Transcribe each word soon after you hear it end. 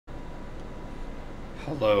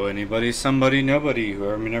Hello, anybody, somebody, nobody,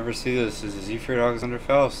 whoever may never see this. This is Zephyr Dogs Under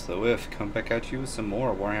Faust, the Whiff, come back at you with some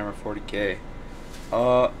more Warhammer 40k.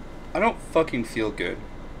 I don't fucking feel good.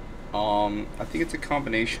 I think it's a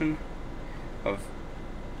combination of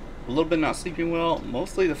a little bit not sleeping well,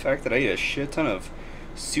 mostly the fact that I ate a shit ton of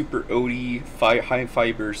super OD, high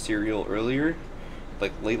fiber cereal earlier,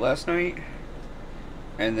 like late last night,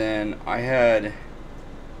 and then I had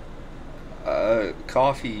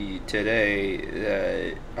coffee today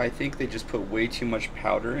that I think they just put way too much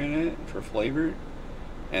powder in it for flavor,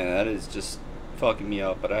 and that is just fucking me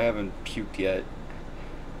up, but I haven't puked yet.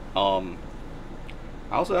 I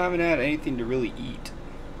also haven't had anything to really eat,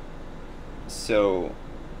 so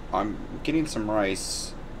I'm getting some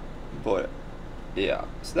rice, but yeah,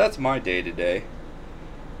 so that's my day today.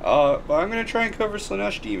 But I'm gonna try and cover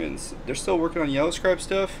Slaanesh demons. They're still working on yellow scribe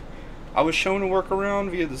stuff. I was shown a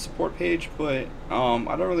workaround via the support page, but I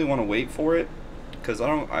don't really want to wait for it because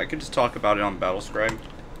I could just talk about it on Battlescribe.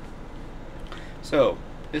 So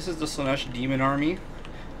this is the Slaanesh demon army.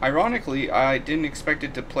 Ironically, I didn't expect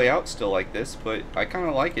it to play out still like this, but I kind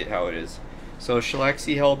of like it how it is. So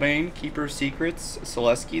Shalaxi Hellbane, Keeper of Secrets,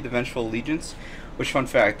 Selesky, the Vengeful Allegiance, which, fun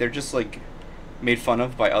fact, they're just like made fun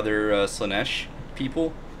of by other Slaanesh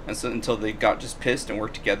people. And so until they got just pissed and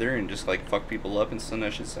worked together and just like fuck people up in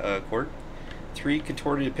Slaanesh's court. 3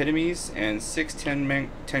 contorted epitomes and 6 10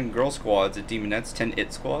 girl squads of demonettes, 10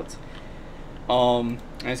 it squads. And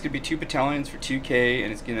it's gonna be 2 battalions for 2k,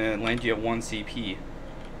 and it's gonna land you at 1 CP.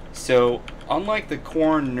 So unlike the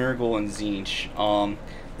khorne, Nurgle, and Tzeentch,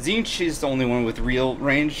 Tzeentch is the only one with real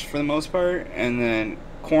range for the most part, and then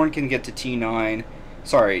khorne can get to T9.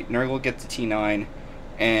 Sorry, Nurgle gets to T9,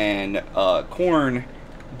 and khorne,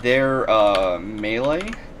 their melee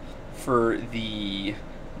for the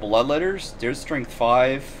bloodletters, there's strength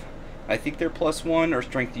 5. I think they're +1 or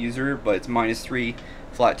strength user, but it's -3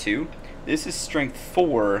 flat 2. This is strength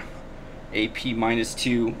 4, AP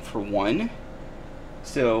 -2 for 1.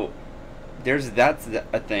 So there's that's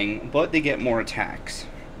a thing, but they get more attacks.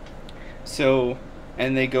 So,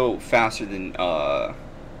 and they go faster than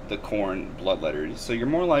the khorne bloodletters. So you're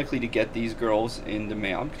more likely to get these girls into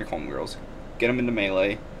melee. I'm gonna call them girls. Get them into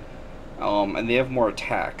melee, and they have more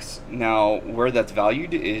attacks. Now, where that's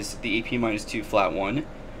valued is the AP -2 flat 1.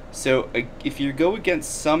 So if you go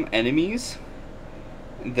against some enemies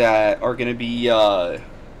that are going to be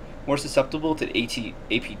more susceptible to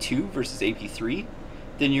AP2 versus AP3,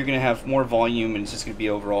 then you're going to have more volume, and it's just going to be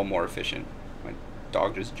overall more efficient. My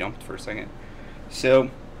dog just jumped for a second.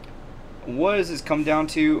 So what does this come down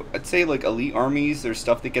to? I'd say like elite armies, there's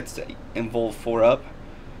stuff that gets to involve 4 up.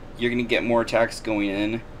 You're going to get more attacks going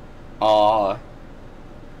in.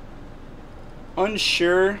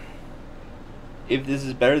 Unsure if this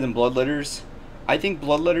is better than bloodletters. I think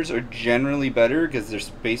bloodletters are generally better because they're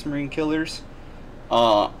Space Marine killers.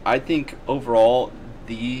 I think overall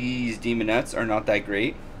these demonettes are not that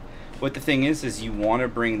great. What the thing is you want to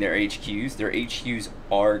bring their HQs. Their HQs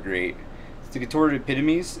are great. The contorted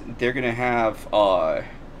epitomes, they're going to have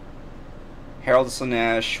Herald of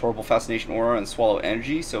Slaanesh, Horrible Fascination Aura, and Swallow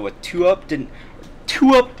Energy. So a 2-up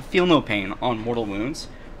feel no pain on mortal wounds.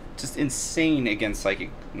 Just insane against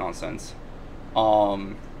psychic nonsense.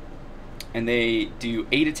 And they do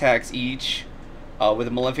 8 attacks each, with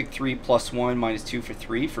a Malefic 3 +1 -2 for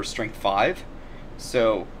 3 for strength 5.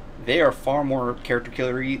 So they are far more character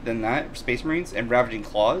killery than that, Space Marines, and Ravaging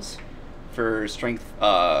Claws for strength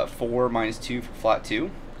 4 -2 for flat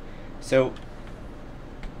 2. So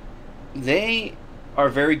they are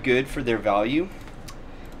very good for their value.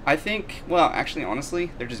 I think, well, actually,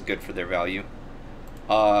 honestly, they're just good for their value.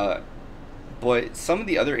 But some of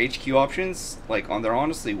the other HQ options, they're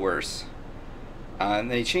honestly worse.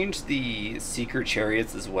 And they changed the Seeker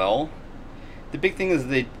Chariots as well. The big thing is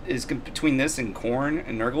between this and khorne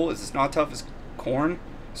and Nurgle is it's not tough as khorne.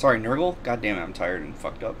 Sorry, Nurgle. God damn it, I'm tired and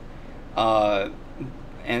fucked up.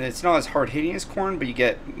 And it's not as hard hitting as khorne, but you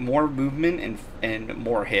get more movement and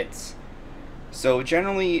more hits. So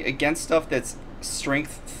generally against stuff that's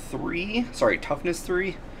toughness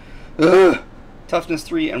 3, toughness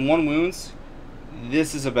 3 and 1 wounds,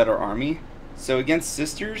 this is a better army. So against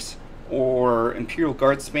sisters or Imperial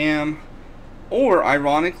Guard spam, or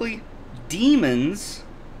ironically demons,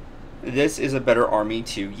 this is a better army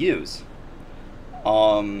to use.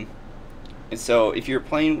 And so if you're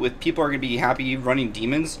playing with people who are going to be happy running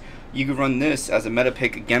demons, you could run this as a meta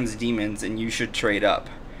pick against demons, and you should trade up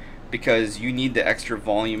because you need the extra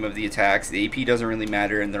volume of the attacks. The AP doesn't really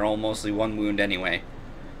matter, and they're all mostly 1 wound anyway.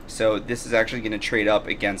 So this is actually going to trade up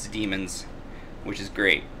against demons, which is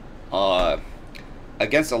great.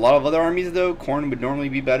 Against a lot of other armies, though, khorne would normally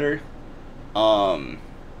be better. Um,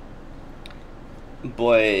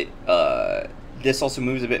 but this also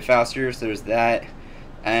moves a bit faster, so there's that.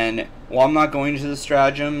 And while I'm not going into the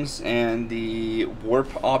stratagems and the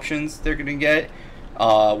warp options they're going to get,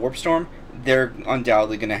 warp storm, they're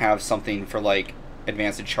undoubtedly going to have something for like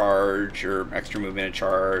advanced charge or extra movement and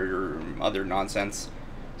charge or other nonsense.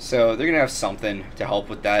 So they're going to have something to help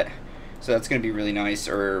with that. So that's going to be really nice,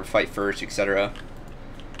 or fight first, etc.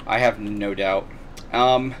 I have no doubt.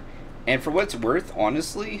 And for what it's worth,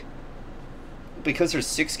 honestly, because there's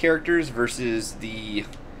 6 characters versus the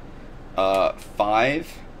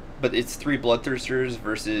 5, but it's 3 Bloodthirsters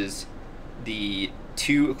versus the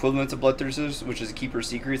 2 equivalents of Bloodthirsters, which is Keeper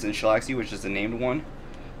Secrets, and Shalaxi, which is the named one.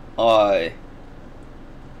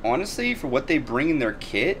 Honestly, for what they bring in their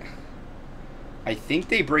kit, I think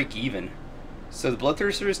they break even. So the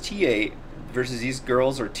Bloodthirster is T8 versus these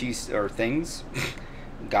girls or things,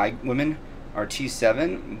 women are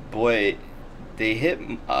T7. Boy, they hit.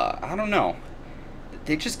 I don't know.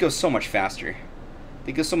 They just go so much faster.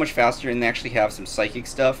 They go so much faster, and they actually have some psychic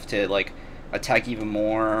stuff to like attack even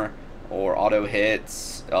more or auto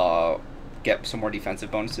hits. Get some more defensive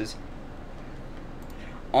bonuses.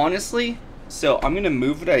 Honestly, so I'm gonna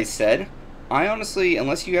move what I said. I honestly,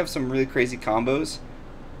 unless you have some really crazy combos,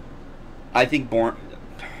 I think khorne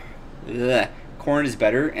is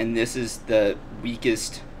better, and this is the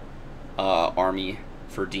weakest army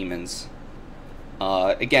for demons.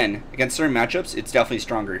 Again, against certain matchups, it's definitely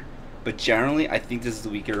stronger, but generally, I think this is the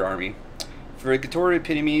weaker army. For Gatori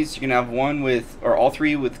Epitomes, you can have one with, or all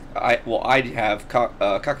 3 with, I'd have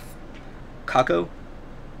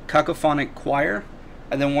Cacophonic Choir,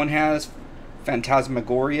 and then one has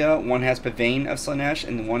Phantasmagoria, one has Pavane of Slaanesh,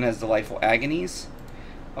 and one has Delightful Agonies.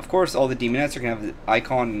 Of course, all the demonettes are going to have the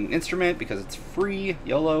icon and instrument because it's free,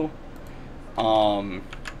 YOLO.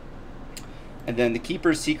 And then the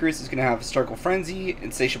Keeper's Secrets is going to have Historical Frenzy,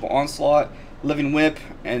 Insatiable Onslaught, Living Whip,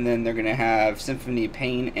 and then they're going to have Symphony of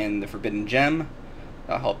Pain and the Forbidden Gem.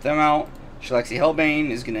 That'll help them out. Shalaxi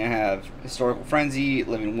Hellbane is going to have Historical Frenzy,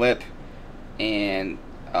 Living Whip, and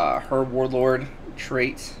her Warlord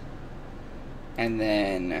trait. And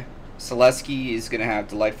then Celesky is going to have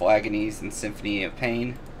Delightful Agonies and Symphony of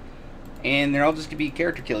Pain. And they're all just going to be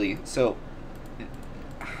character killy. So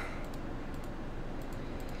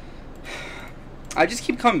I just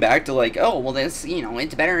keep coming back to like, oh, well, this, you know,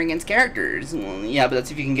 it's better against characters. Well, yeah, but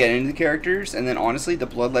that's if you can get into the characters. And then honestly, the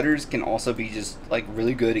Bloodletters can also be just like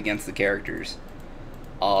really good against the characters.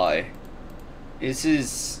 This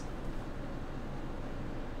is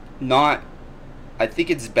not, I think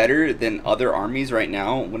it's better than other armies right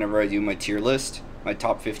now whenever I do my tier list, my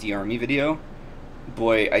top 50 army video.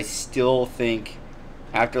 Boy, I still think,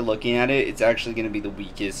 after looking at it, it's actually going to be the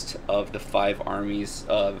weakest of the 5 armies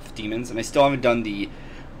of demons. And I still haven't done the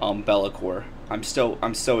Be'lakor. I'm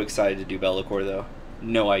so excited to do Be'lakor though.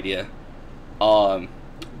 No idea. But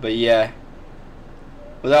yeah,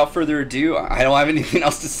 without further ado, I don't have anything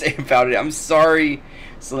else to say about it. I'm sorry,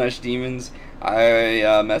 Slaanesh Demons. I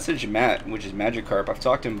messaged Matt, which is Magikarp. I've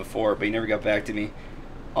talked to him before, but he never got back to me.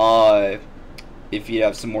 If you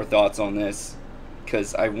have some more thoughts on this,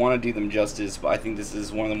 because I want to do them justice, but I think this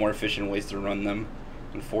is one of the more efficient ways to run them,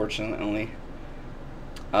 unfortunately.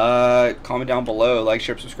 Comment down below, like,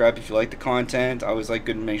 share, subscribe if you like the content. I always like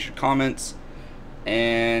good and make comments.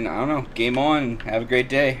 And I don't know, game on. Have a great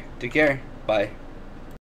day. Take care. Bye.